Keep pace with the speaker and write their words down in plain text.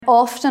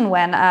Often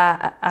when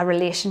a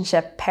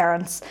relationship,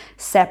 parents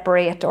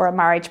separate or a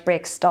marriage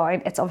breaks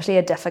down, it's obviously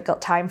a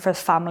difficult time for the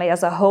family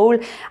as a whole.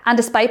 And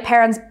despite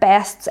parents'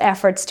 best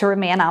efforts to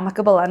remain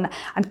amicable and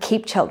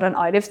keep children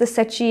out of the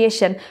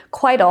situation,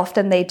 quite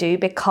often they do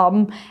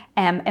become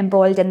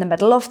embroiled in the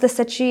middle of the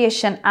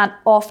situation. And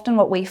often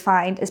what we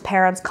find is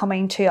parents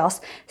coming to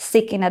us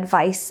seeking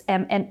advice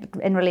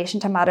in relation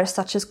to matters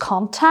such as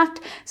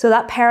contact. So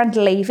that parent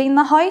leaving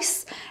the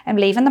house and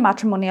leaving the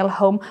matrimonial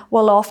home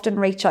will often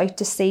reach out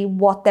to see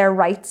what their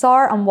rights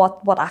are and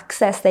what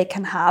access they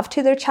can have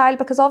to their child,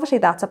 because obviously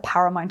that's a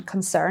paramount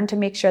concern, to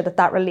make sure that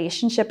that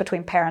relationship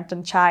between parent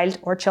and child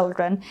or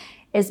children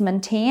is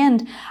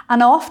maintained.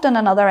 And often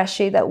another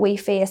issue that we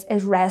face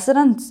is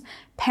residence.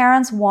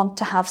 Parents want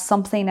to have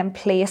something in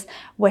place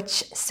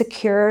which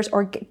secures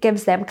or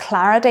gives them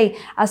clarity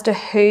as to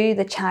who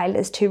the child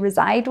is to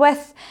reside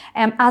with.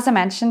 As I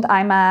mentioned,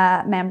 I'm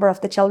a member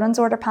of the Children's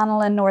Order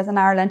panel in Northern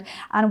Ireland,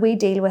 and we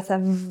deal with a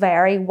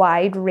very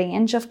wide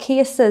range of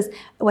cases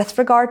with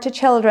regard to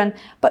children.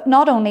 But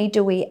not only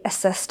do we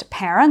assist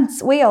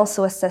parents, we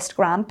also assist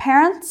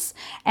grandparents.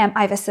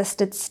 I've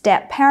assisted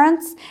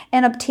step-parents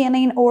in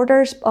obtaining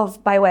orders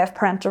by way of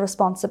parental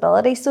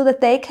responsibility so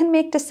that they can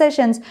make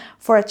decisions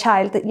for a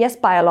child that, yes,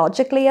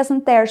 biologically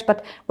isn't theirs,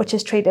 but which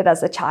is treated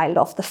as a child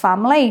of the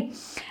family.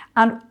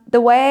 And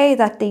the way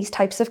that these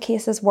types of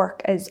cases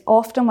work is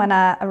often when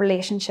a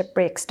relationship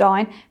breaks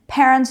down,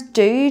 parents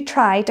do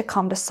try to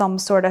come to some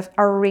sort of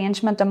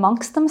arrangement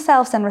amongst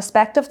themselves in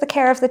respect of the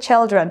care of the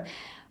children.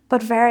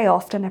 But very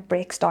often it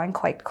breaks down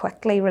quite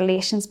quickly.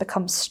 Relations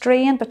become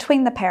strained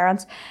between the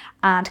parents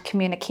and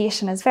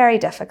communication is very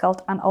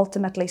difficult, and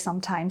ultimately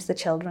sometimes the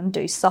children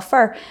do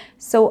suffer.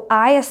 So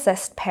I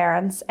assist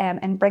parents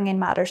in bringing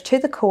matters to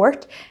the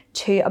court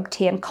to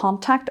obtain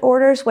contact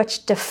orders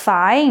which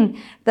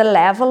define the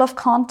level of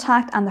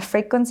contact and the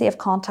frequency of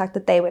contact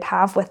that they would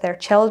have with their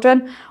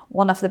children.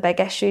 One of the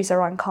big issues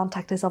around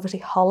contact is obviously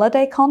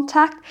holiday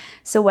contact.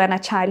 So when a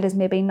child is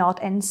maybe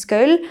not in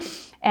school,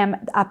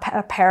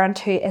 a parent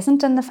who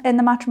isn't in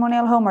the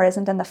matrimonial home or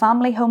isn't in the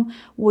family home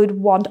would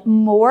want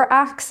more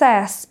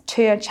access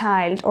to a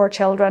child or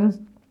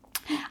children.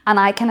 And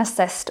I can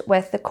assist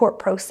with the court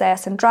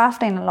process and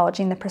drafting and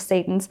lodging the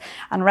proceedings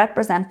and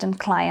representing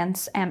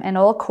clients in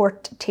all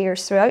court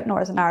tiers throughout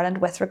Northern Ireland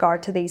with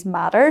regard to these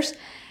matters.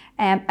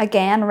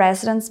 Again,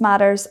 residence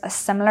matters,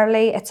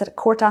 similarly, it's a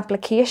court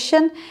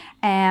application,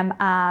 and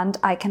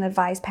I can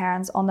advise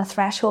parents on the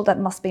threshold that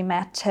must be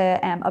met to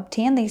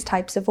obtain these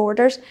types of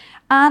orders.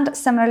 And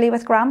similarly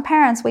with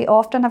grandparents, we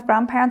often have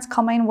grandparents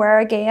coming where,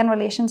 again,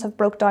 relations have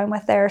broke down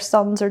with their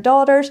sons or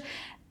daughters.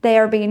 They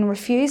are being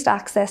refused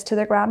access to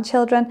their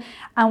grandchildren,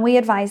 and we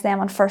advise them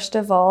on, first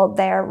of all,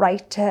 their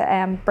right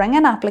to bring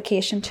an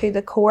application to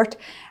the court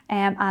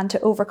and to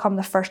overcome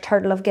the first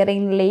hurdle of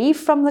getting leave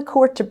from the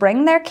court to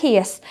bring their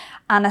case,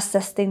 and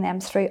assisting them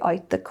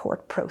throughout the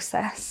court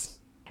process.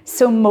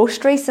 So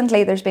most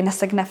recently, there's been a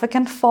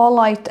significant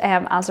fallout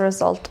as a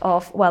result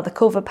of, the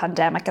COVID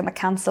pandemic and the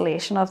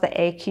cancellation of the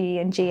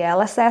AQE and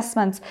GL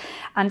assessments.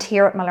 And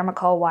here at Miller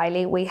McCall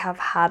Wiley, we have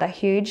had a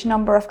huge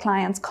number of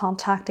clients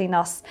contacting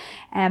us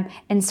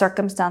in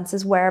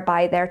circumstances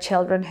whereby their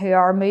children who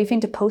are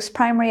moving to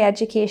post-primary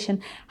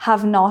education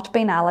have not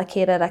been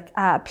allocated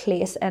a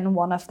place in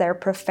one of their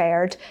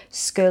preferred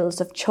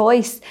schools of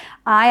choice.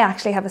 I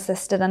actually have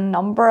assisted a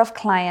number of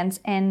clients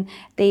in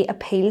the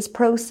appeals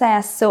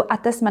process. So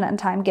at this minute in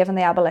time, given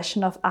the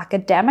abolition of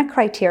academic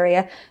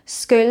criteria,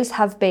 schools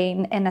have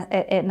been,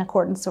 in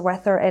accordance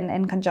with or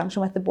in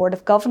conjunction with the Board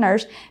of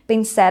Governors,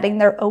 been setting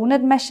their own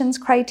admissions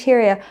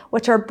criteria,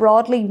 which are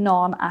broadly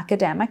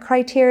non-academic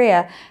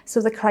criteria.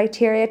 So the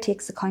criteria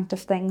takes account of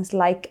things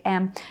like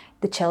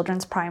the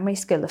children's primary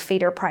school, the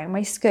feeder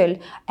primary school,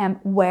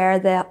 where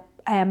the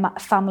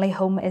family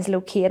home is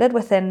located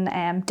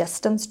within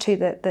distance to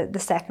the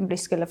secondary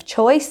school of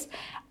choice.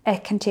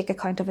 It can take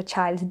account of a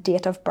child's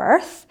date of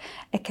birth.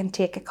 It can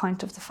take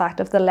account of the fact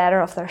of the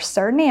letter of their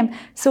surname.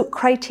 So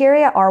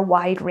criteria are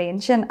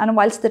wide-ranging, and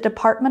whilst the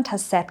department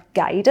has set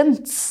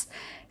guidance,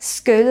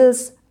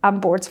 schools and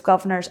boards of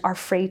governors are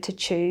free to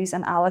choose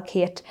and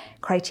allocate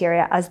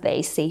criteria as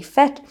they see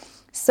fit.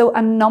 So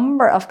a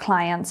number of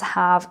clients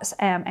have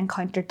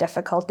encountered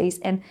difficulties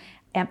in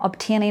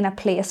obtaining a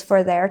place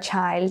for their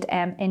child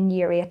in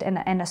Year 8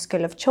 in a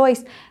school of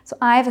choice. So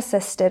I've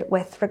assisted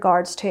with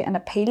regards to an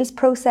appeals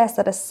process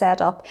that is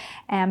set up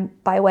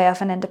by way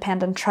of an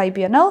independent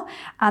tribunal,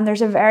 and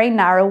there's a very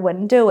narrow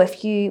window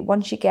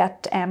once you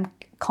get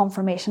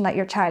confirmation that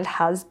your child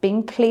has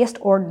been placed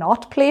or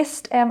not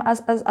placed,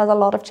 as a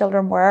lot of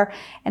children were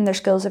in their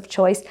schools of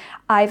choice.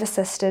 I've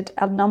assisted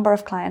a number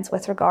of clients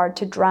with regard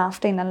to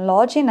drafting and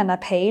lodging an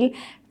appeal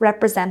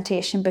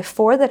representation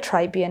before the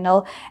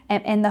tribunal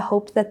in the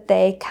hope that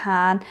they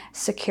can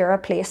secure a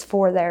place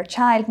for their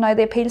child. Now,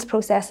 the appeals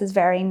process is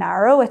very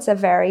narrow. It's a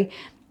very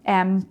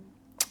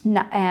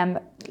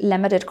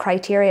limited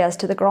criteria as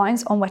to the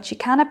grounds on which you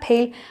can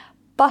appeal,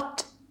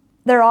 but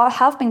there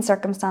have been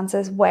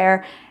circumstances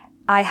where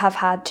I have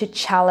had to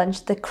challenge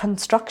the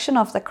construction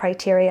of the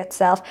criteria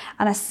itself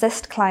and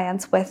assist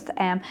clients with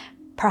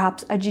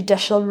perhaps a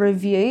judicial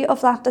review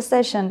of that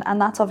decision, and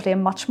that's obviously a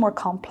much more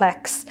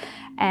complex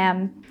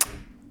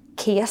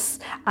case,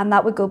 and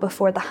that would go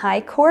before the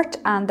High Court,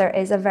 and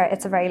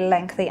it's a very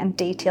lengthy and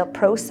detailed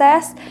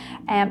process.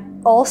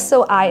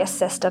 Also, I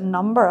assist a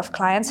number of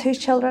clients whose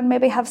children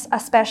maybe have a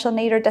special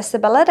need or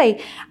disability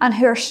and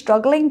who are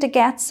struggling to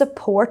get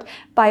support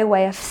by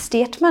way of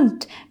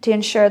statement to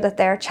ensure that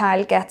their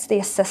child gets the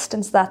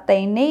assistance that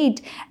they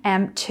need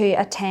to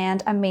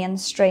attend a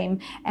mainstream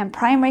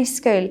primary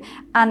school.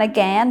 And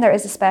again, there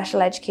is a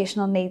Special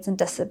Educational Needs and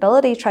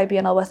Disability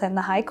Tribunal within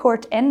the High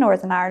Court in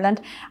Northern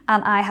Ireland,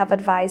 and I have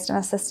advised and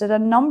assisted a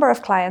number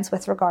of clients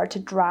with regard to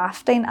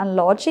drafting and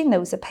lodging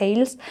those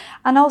appeals,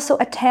 and also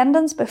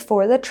attendance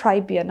before the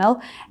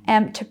tribunal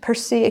to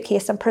pursue a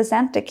case and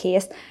present a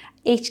case.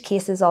 Each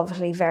case is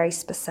obviously very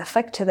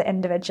specific to the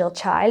individual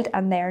child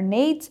and their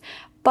needs,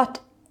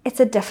 but it's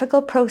a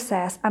difficult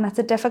process, and it's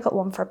a difficult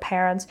one for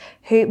parents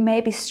who may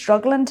be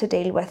struggling to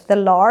deal with the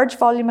large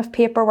volume of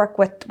paperwork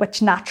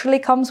which naturally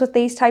comes with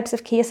these types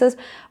of cases,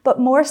 but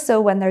more so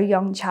when their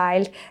young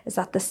child is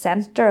at the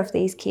centre of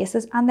these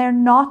cases and they're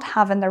not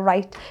having the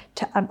right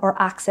to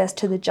or access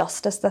to the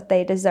justice that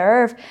they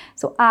deserve.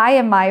 So I,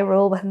 in my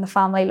role within the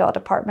Family Law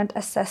Department,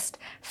 assist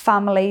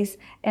families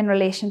in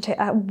relation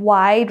to a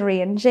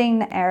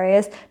wide-ranging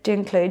areas to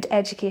include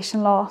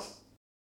education law,